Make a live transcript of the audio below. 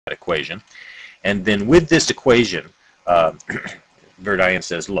equation. And then with this equation, Verdian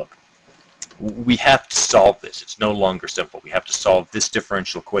says, look, we have to solve this. It's no longer simple. We have to solve this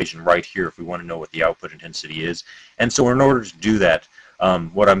differential equation right here if we want to know what the output intensity is. And so in order to do that,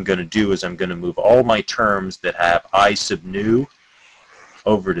 what I'm going to do is I'm going to move all my terms that have I sub nu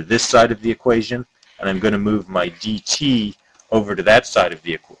over to this side of the equation, and I'm going to move my dt over to that side of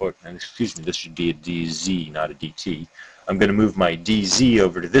the equation. Excuse me, this should be a dz, not a dt. I'm going to move my dz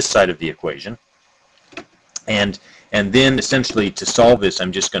over to this side of the equation. And then essentially to solve this,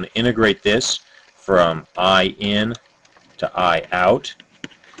 I'm just going to integrate this from I in to I out.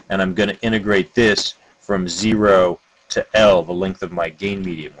 And I'm going to integrate this from 0 to L, the length of my gain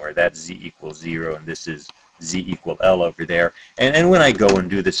medium, where that's z equals 0 and this is z equal L over there. And when I go and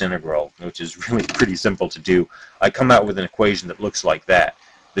do this integral, which is really pretty simple to do, I come out with an equation that looks like that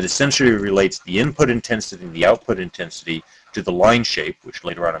essentially relates the input intensity and the output intensity to the line shape, which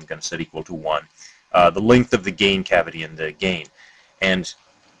later on I'm going to set equal to 1, the length of the gain cavity and the gain. And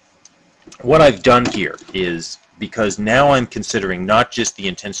what I've done here is, because now I'm considering not just the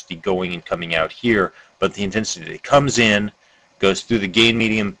intensity going and coming out here, but the intensity that comes in, goes through the gain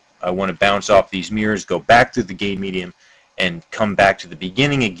medium. I want to bounce off these mirrors, go back through the gain medium, and come back to the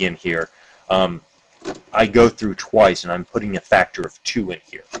beginning again here. I go through twice, and I'm putting a factor of 2 in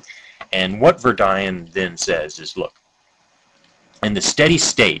here. And what Verdian then says is, look, in the steady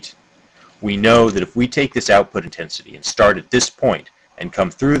state, we know that if we take this output intensity and start at this point and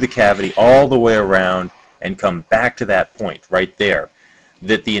come through the cavity all the way around and come back to that point right there,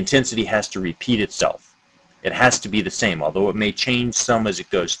 that the intensity has to repeat itself. It has to be the same, although it may change some as it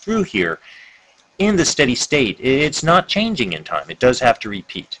goes through here. In the steady state, it's not changing in time. It does have to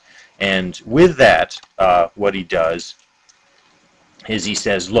repeat. And with that, what he does is he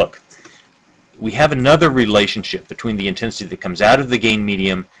says, look, we have another relationship between the intensity that comes out of the gain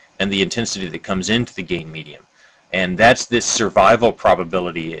medium and the intensity that comes into the gain medium. And that's this survival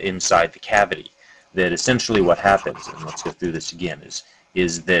probability inside the cavity. That essentially what happens, and let's go through this again,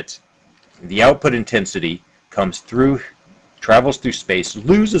 is that the output intensity comes through, travels through space,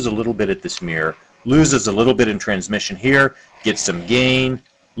 loses a little bit at this mirror, loses a little bit in transmission here, gets some gain,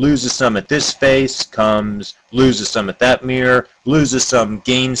 loses some at this space, comes, loses some at that mirror, loses some,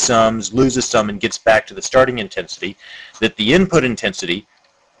 gains some, loses some, and gets back to the starting intensity. That the input intensity,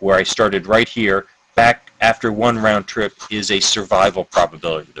 where I started right here, back after one round trip, is a survival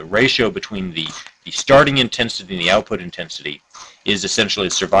probability. The ratio between the starting intensity and the output intensity is essentially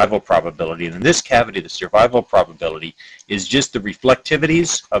a survival probability. And in this cavity, the survival probability is just the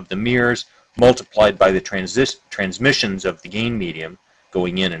reflectivities of the mirrors multiplied by the transmissions of the gain medium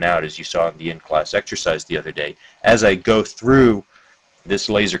going in and out, as you saw in the in-class exercise the other day, as I go through this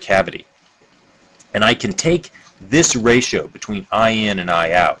laser cavity. And I can take this ratio between I in and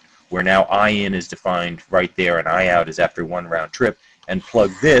I out, where now I in is defined right there and I out is after one round trip, and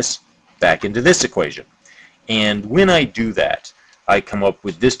plug this back into this equation. And when I do that, I come up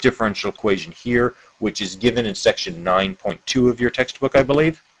with this differential equation here, which is given in section 9.2 of your textbook, I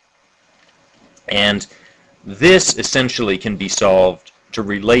believe. And this essentially can be solved to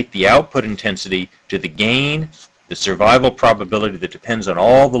relate the output intensity to the gain, the survival probability that depends on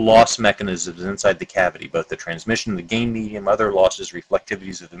all the loss mechanisms inside the cavity, both the transmission, the gain medium, other losses,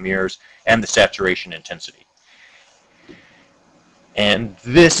 reflectivities of the mirrors, and the saturation intensity. And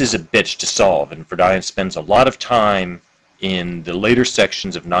this is a bitch to solve, and Verdian spends a lot of time in the later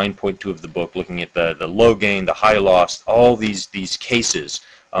sections of 9.2 of the book looking at the low gain, the high loss, all these cases,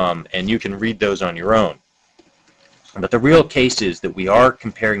 and you can read those on your own. But the real case is that we are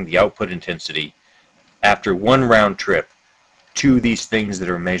comparing the output intensity after one round trip to these things that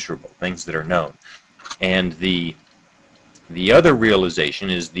are measurable, things that are known. And the other realization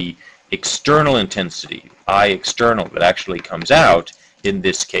is the external intensity, I external, that actually comes out in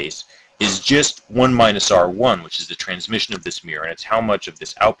this case, is just 1 minus R1, which is the transmission of this mirror, and it's how much of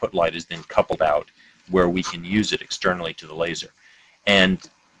this output light is then coupled out where we can use it externally to the laser. And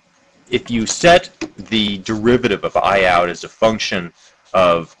if you set the derivative of I out as a function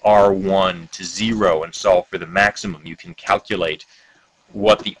of R1 to 0 and solve for the maximum, you can calculate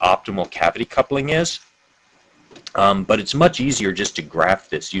what the optimal cavity coupling is. But it's much easier just to graph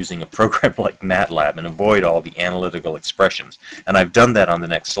this using a program like MATLAB and avoid all the analytical expressions. And I've done that on the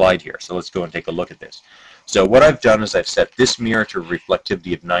next slide here, so let's go and take a look at this. So what I've done is I've set this mirror to a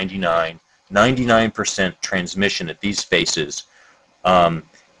reflectivity of 99% transmission at these spaces.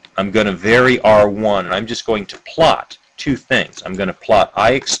 I'm going to vary R1, and I'm just going to plot two things. I'm going to plot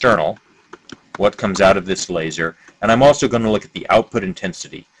I external, what comes out of this laser, and I'm also going to look at the output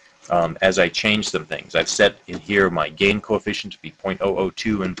intensity as I change some things. I've set in here my gain coefficient to be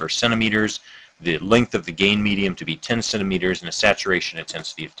 0.002 inverse centimeters, the length of the gain medium to be 10 centimeters, and a saturation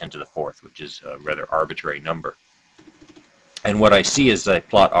intensity of 10 to the fourth, which is a rather arbitrary number. And what I see as I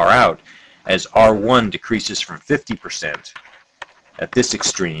plot R out, as R1 decreases from 50% at this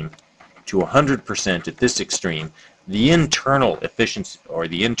extreme to 100% at this extreme, the internal efficiency or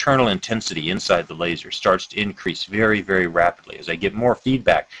the internal intensity inside the laser starts to increase very, very rapidly. As I get more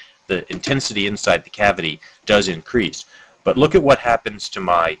feedback, the intensity inside the cavity does increase. But look at what happens to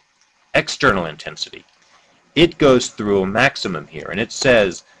my external intensity. It goes through a maximum here, and it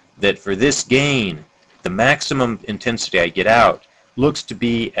says that for this gain, the maximum intensity I get out looks to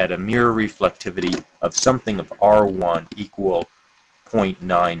be at a mirror reflectivity of something of R1 equal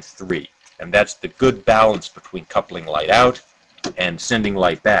 0.93. And that's the good balance between coupling light out and sending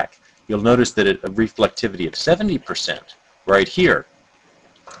light back. You'll notice that at a reflectivity of 70% right here,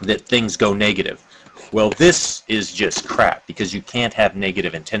 that things go negative. Well, this is just crap because you can't have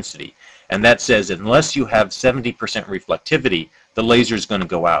negative intensity. And that says unless you have 70% reflectivity, the laser is going to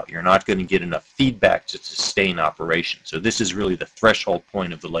go out. You're not going to get enough feedback to sustain operation. So this is really the threshold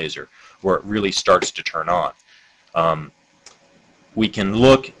point of the laser where it really starts to turn on. We can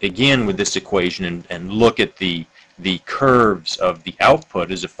look again with this equation and look at the curves of the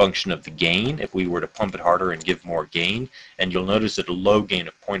output as a function of the gain if we were to pump it harder and give more gain. And you'll notice at a low gain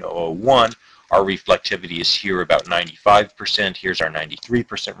of 0.001, our reflectivity is here about 95%. Here's our 93%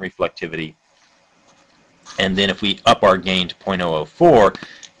 reflectivity. And then if we up our gain to 0.004,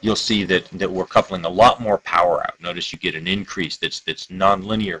 you'll see that we're coupling a lot more power out. Notice you get an increase that's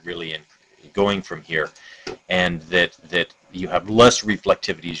nonlinear really in going from here, and that you have less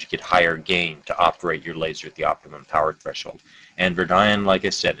reflectivity as you get higher gain to operate your laser at the optimum power threshold. And Verdian, like I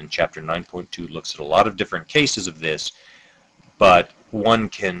said, in chapter 9.2 looks at a lot of different cases of this, but one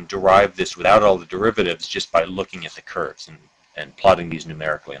can derive this without all the derivatives just by looking at the curves and plotting these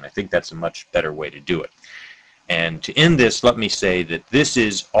numerically, and I think that's a much better way to do it. And to end this, let me say that this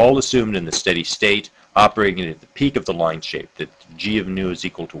is all assumed in the steady state, operating at the peak of the line shape, that G of nu is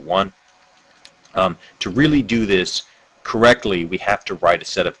equal to 1. To really do this correctly, we have to write a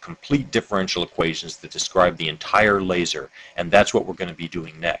set of complete differential equations that describe the entire laser, and that's what we're going to be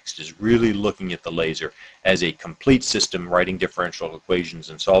doing next, is really looking at the laser as a complete system, writing differential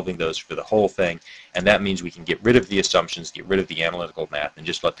equations and solving those for the whole thing. And that means we can get rid of the assumptions, get rid of the analytical math, and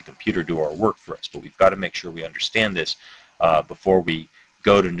just let the computer do our work for us. But we've got to make sure we understand this before we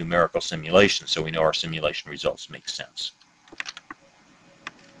go to numerical simulation, so we know our simulation results make sense.